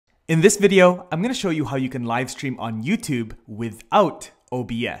In this video, I'm going to show you how you can live stream on YouTube without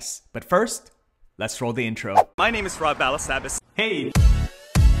OBS. But first, let's roll the intro. My name is Rob Balasabas. Hey!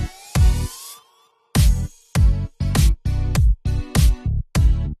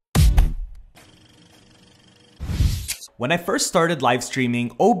 When I first started live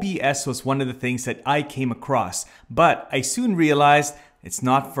streaming, OBS was one of the things that I came across, but I soon realized it's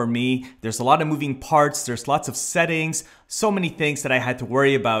not for me. There's a lot of moving parts, there's lots of settings, so many things that I had to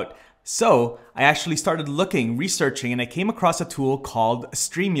worry about. So I actually started looking, researching, and I came across a tool called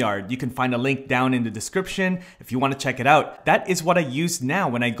Streamyard. You can find a link down in the description if you want to check it out. That is what I use now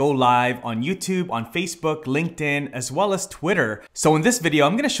when I go live on YouTube, on Facebook, LinkedIn, as well as Twitter. So in this video,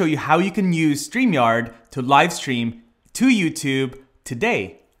 I'm going to show you how you can use Streamyard to live stream to YouTube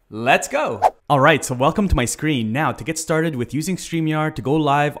today. Let's go. Alright, so welcome to my screen. Now, to get started with using Streamyard to go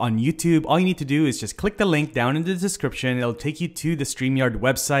live on YouTube, all you need to do is just click the link down in the description. It'll take you to the Streamyard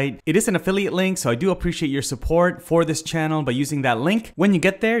website. It is an affiliate link, so I do appreciate your support for this channel by using that link. When you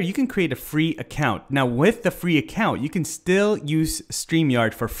get there, you can create a free account. Now, with the free account, you can still use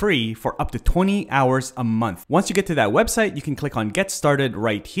Streamyard for free for up to 20 hours a month. Once you get to that website, you can click on Get Started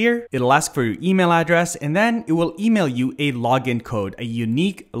right here. It'll ask for your email address, and then it will email you a login code, a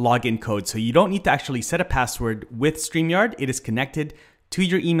unique login code. So you don't need to actually set a password with Streamyard. It is connected to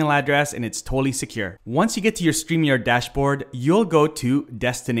your email address and it's totally secure. Once you get to your Streamyard dashboard, you'll go to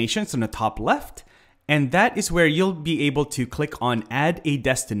Destinations on the top left, and that is where you'll be able to click on Add a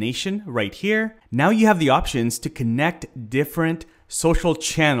Destination right here. Now you have the options to connect different social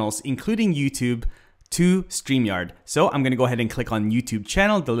channels, including YouTube, to Streamyard. So I'm gonna go ahead and click on YouTube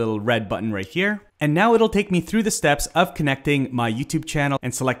channel, the little red button right here. And now it'll take me through the steps of connecting my YouTube channel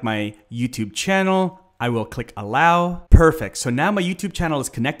and select my YouTube channel. I will click allow. Perfect. So now my YouTube channel is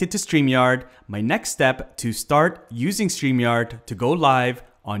connected to Streamyard. My next step to start using Streamyard to go live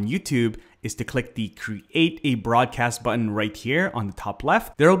on YouTube is to click the create a broadcast button right here on the top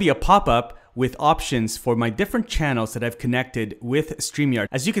left. There will be a pop-up with options for my different channels that I've connected with Streamyard.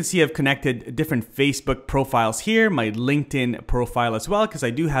 As you can see, I've connected different Facebook profiles here, my LinkedIn profile as well, because I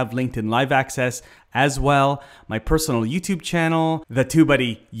do have LinkedIn Live access as well, my personal YouTube channel, the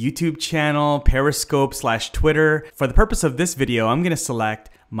TUBEBUDDY YouTube channel, Periscope/Twitter. For the purpose of this video, I'm gonna select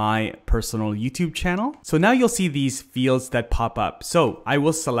my personal YouTube channel. So now you'll see these fields that pop up. So I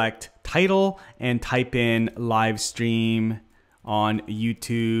will select title and type in live stream on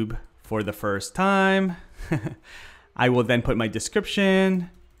YouTube for the first time. I will then put my description.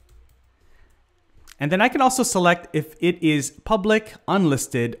 And then I can also select if it is public,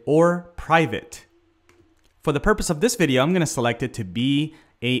 unlisted, or private. For the purpose of this video, I'm gonna select it to be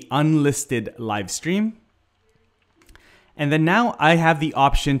a unlisted live stream. And then now I have the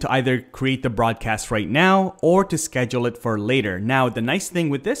option to either create the broadcast right now or to schedule it for later. Now, the nice thing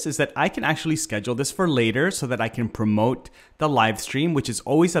with this is that I can actually schedule this for later so that I can promote the live stream, which is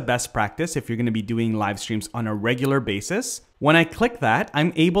always a best practice if you're going to be doing live streams on a regular basis. When I click that,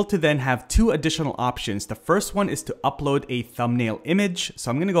 I'm able to then have two additional options. The first one is to upload a thumbnail image. So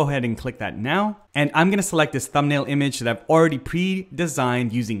I'm going to go ahead and click that now. And I'm going to select this thumbnail image that I've already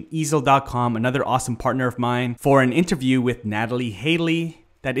pre-designed using easel.com, another awesome partner of mine, for an interview with Natalie Haley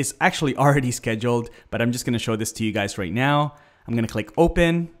that is actually already scheduled, but I'm just going to show this to you guys right now. I'm going to click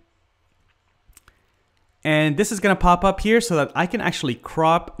open. And this is going to pop up here so that I can actually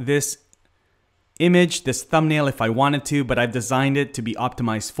crop this image, this thumbnail if I wanted to, but I've designed it to be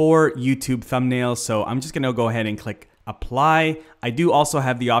optimized for YouTube thumbnails. So I'm just going to go ahead and click apply. I do also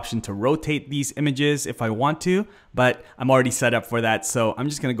have the option to rotate these images if I want to, but I'm already set up for that. So I'm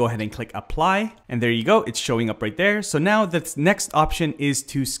just going to go ahead and click apply. And there you go. It's showing up right there. So now the next option is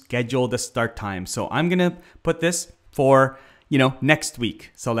to schedule the start time. So I'm going to put this for, next week.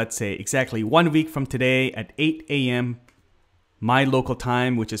 So let's say exactly 1 week from today at 8 a.m. my local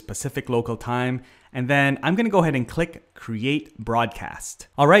time, which is Pacific local time. And then I'm going to go ahead and click create broadcast.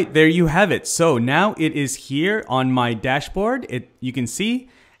 All right, there you have it. So now it is here on my dashboard. You can see,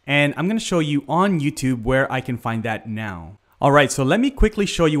 and I'm going to show you on YouTube where I can find that now. All right, so let me quickly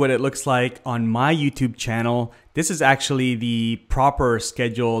show you what it looks like on my YouTube channel. This is actually the proper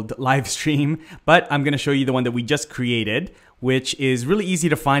scheduled live stream, but I'm going to show you the one that we just created, which is really easy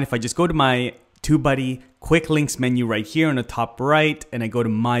to find. If I just go to my TUBEBUDDY quick links menu right here on the top right, and I go to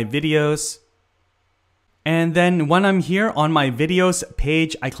my videos. And then when I'm here on my videos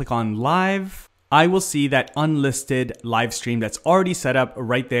page, I click on live. I will see that unlisted live stream that's already set up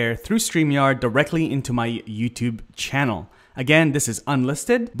right there through Streamyard directly into my YouTube channel. Again, this is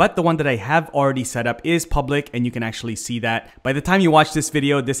unlisted, but the one that I have already set up is public and you can actually see that. By the time you watch this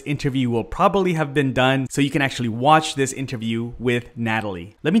video, this interview will probably have been done, so you can actually watch this interview with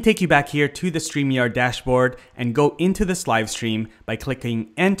Natalie. Let me take you back here to the Streamyard dashboard and go into this live stream by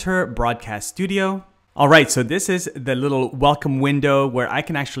clicking Enter Broadcast Studio. Alright, so this is the little welcome window where I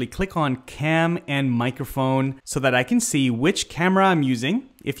can actually click on cam and microphone so that I can see which camera I'm using.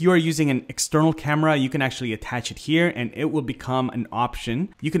 If you are using an external camera, you can actually attach it here and it will become an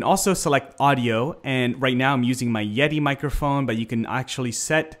option. You can also select audio, and right now I'm using my Yeti microphone, but you can actually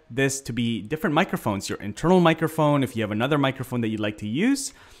set this to be different microphones, your internal microphone if you have another microphone that you'd like to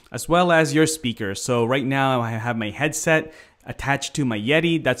use, as well as your speaker. So right now I have my headset attached to my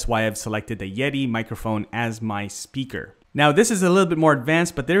Yeti. That's why I've selected the Yeti microphone as my speaker. Now this is a little bit more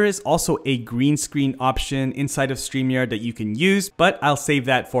advanced, but there is also a green screen option inside of Streamyard that you can use, but I'll save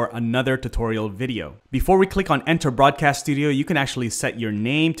that for another tutorial video. Before we click on Enter Broadcast Studio, you can actually set your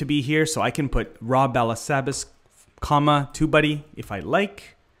name to be here. So I can put Rob Balasabas, TUBEBUDDY if I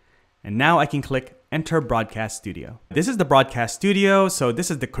like. And now I can click Enter Broadcast Studio. This is the broadcast studio. So this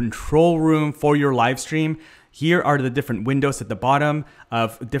is the control room for your live stream. Here are the different windows at the bottom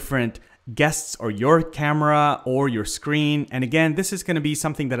of different guests or your camera or your screen. And again, this is going to be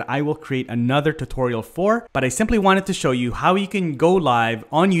something that I will create another tutorial for, but I simply wanted to show you how you can go live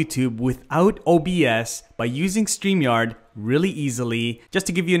on YouTube without OBS by using Streamyard really easily. Just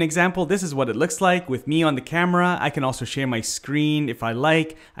to give you an example, this is what it looks like with me on the camera. I can also share my screen if I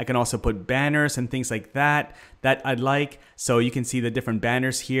like. I can also put banners and things like that I'd like. So you can see the different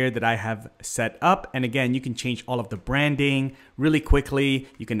banners here that I have set up. And again, you can change all of the branding really quickly.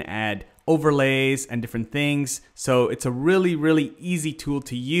 You can add overlays and different things. So it's a really easy tool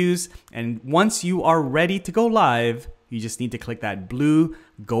to use. And once you are ready to go live, you just need to click that blue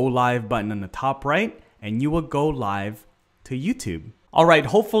Go Live button on the top right, and you will go live to YouTube. All right,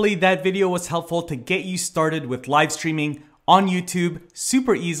 hopefully that video was helpful to get you started with live streaming on YouTube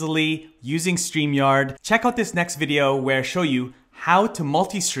super easily using Streamyard. Check out this next video where I show you how to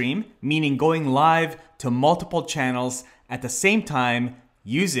multi-stream, meaning going live to multiple channels at the same time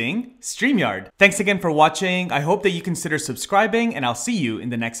using Streamyard. Thanks again for watching. I hope that you consider subscribing, and I'll see you in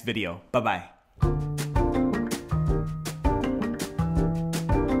the next video. Bye-bye.